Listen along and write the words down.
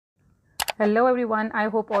Hello everyone, I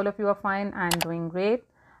hope all of you are fine and doing great.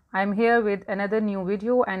 I'm here with another new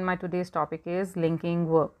video and my today's topic is linking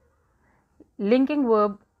verb. Linking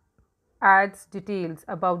verb adds details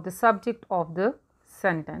about the subject of the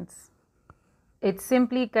sentence. It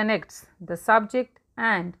simply connects the subject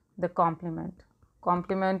and the complement.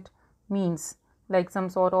 Complement means like some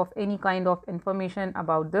sort of any kind of information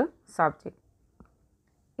about the subject.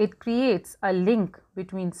 It creates a link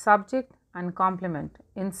between subject and complement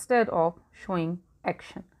instead of showing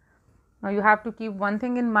action. Now you have to keep one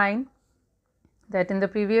thing in mind, that in the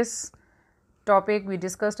previous topic we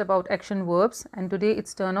discussed about action verbs and today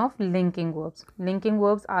it's turn of linking verbs. Linking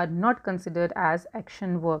verbs are not considered as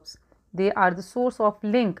action verbs. They are the source of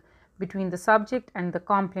link between the subject and the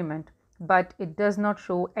complement, but it does not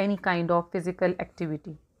show any kind of physical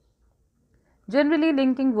activity. Generally,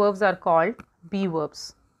 linking verbs are called be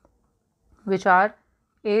verbs, which are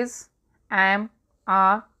is, am,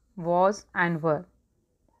 are, was and were.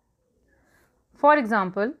 For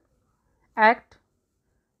example, act,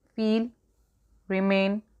 feel,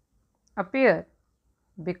 remain, appear,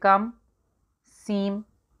 become, seem,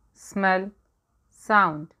 smell,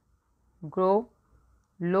 sound, grow,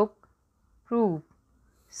 look, prove,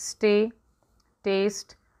 stay,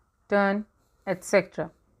 taste, turn,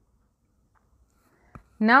 etc.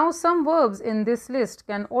 Now some verbs in this list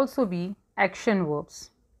can also be action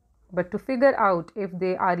verbs, but to figure out if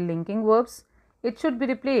they are linking verbs, it should be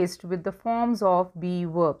replaced with the forms of be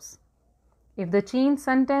verbs. If the chain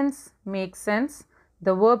sentence makes sense,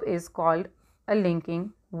 the verb is called a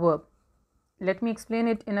linking verb. Let me explain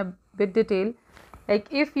it in a bit detail. Like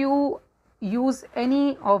if you use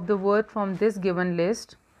any of the word from this given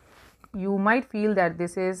list, you might feel that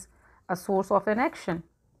this is a source of an action,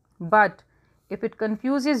 but if it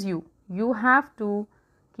confuses you, you have to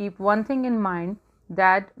keep one thing in mind,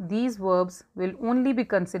 that these verbs will only be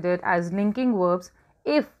considered as linking verbs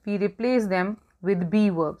if we replace them with be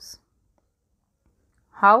verbs.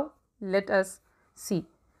 How? Let us see.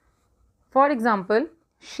 For example,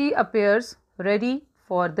 she appears ready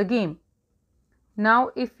for the game.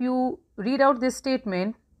 Now, if you read out this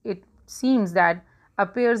statement, it seems that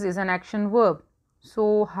appears is an action verb.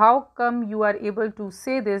 So, how come you are able to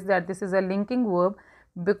say this, that this is a linking verb?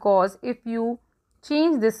 Because if you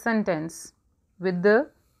change this sentence with the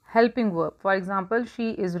helping verb, for example,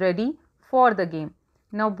 she is ready for the game.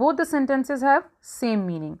 Now, both the sentences have same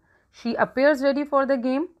meaning. She appears ready for the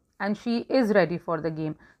game and she is ready for the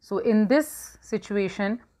game. So, in this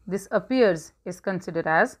situation, this appears is considered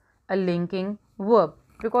as a linking verb,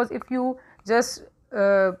 because if you just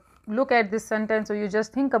look at this sentence or you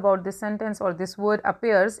just think about this sentence or this word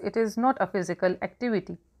appears, it is not a physical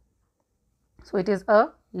activity. So, it is a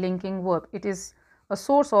linking verb. It is a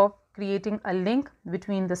source of creating a link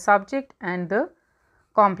between the subject and the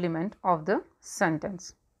complement of the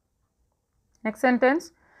sentence. Next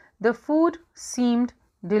sentence, the food seemed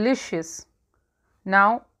delicious.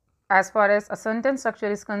 Now, as far as a sentence structure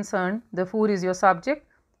is concerned, the food is your subject,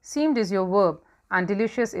 seemed is your verb, and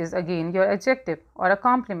delicious is again your adjective or a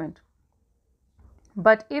complement.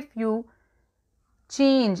 But if you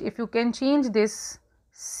can change this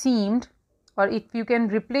seemed, or if you can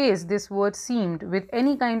replace this word seemed with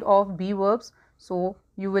any kind of be verbs, so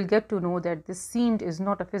you will get to know that this seemed is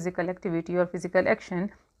not a physical activity or physical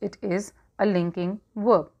action, it is a linking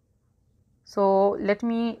verb. So let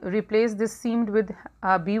me replace this seemed with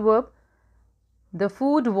a be verb. The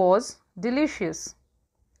food was delicious.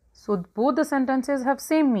 So both the sentences have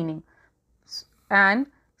same meaning, and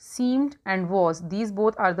seemed and was, these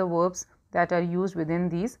both are the verbs that are used within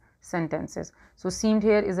these sentences. So seemed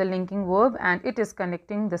here is a linking verb and it is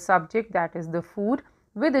connecting the subject, that is the food,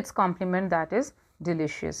 with its complement, that is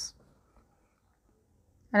delicious.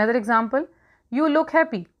 Another example, you look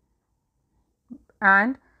happy,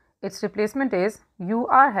 and its replacement is you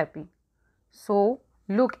are happy. So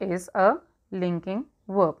look is a linking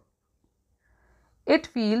verb. It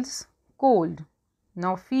feels cold.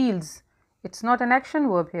 Now feels, it's not an action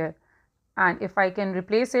verb here, and if I can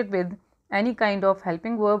replace it with any kind of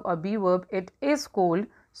helping verb or be verb, it is cold,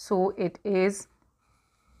 so it is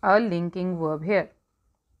a linking verb here.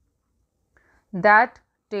 That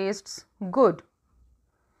tastes good.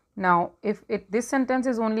 Now if this sentence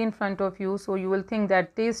is only in front of you, so you will think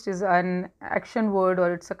that taste is an action word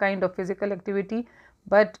or it's a kind of physical activity,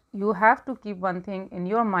 but you have to keep one thing in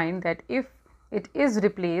your mind, that if it is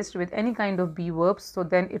replaced with any kind of be verbs, so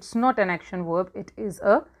then it's not an action verb, it is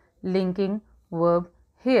a linking verb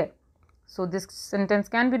here. So this sentence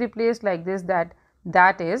can be replaced like this,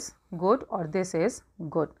 that is good or this is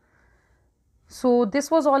good. So this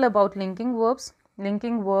was all about linking verbs.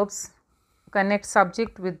 Linking verbs connect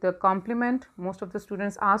subject with the complement. Most of the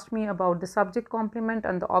students asked me about the subject complement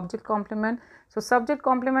and the object complement. So subject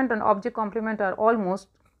complement and object complement are almost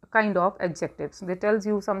kind of adjectives. They tell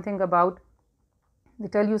you something about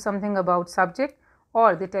subject,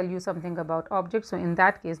 or they tell you something about object. So in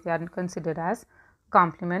that case, they are considered as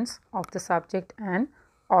complements of the subject and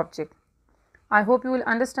object. I hope you will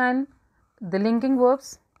understand the linking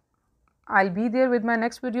verbs. I'll be there with my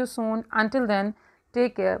next video soon. Until then,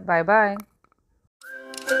 take care. Bye bye.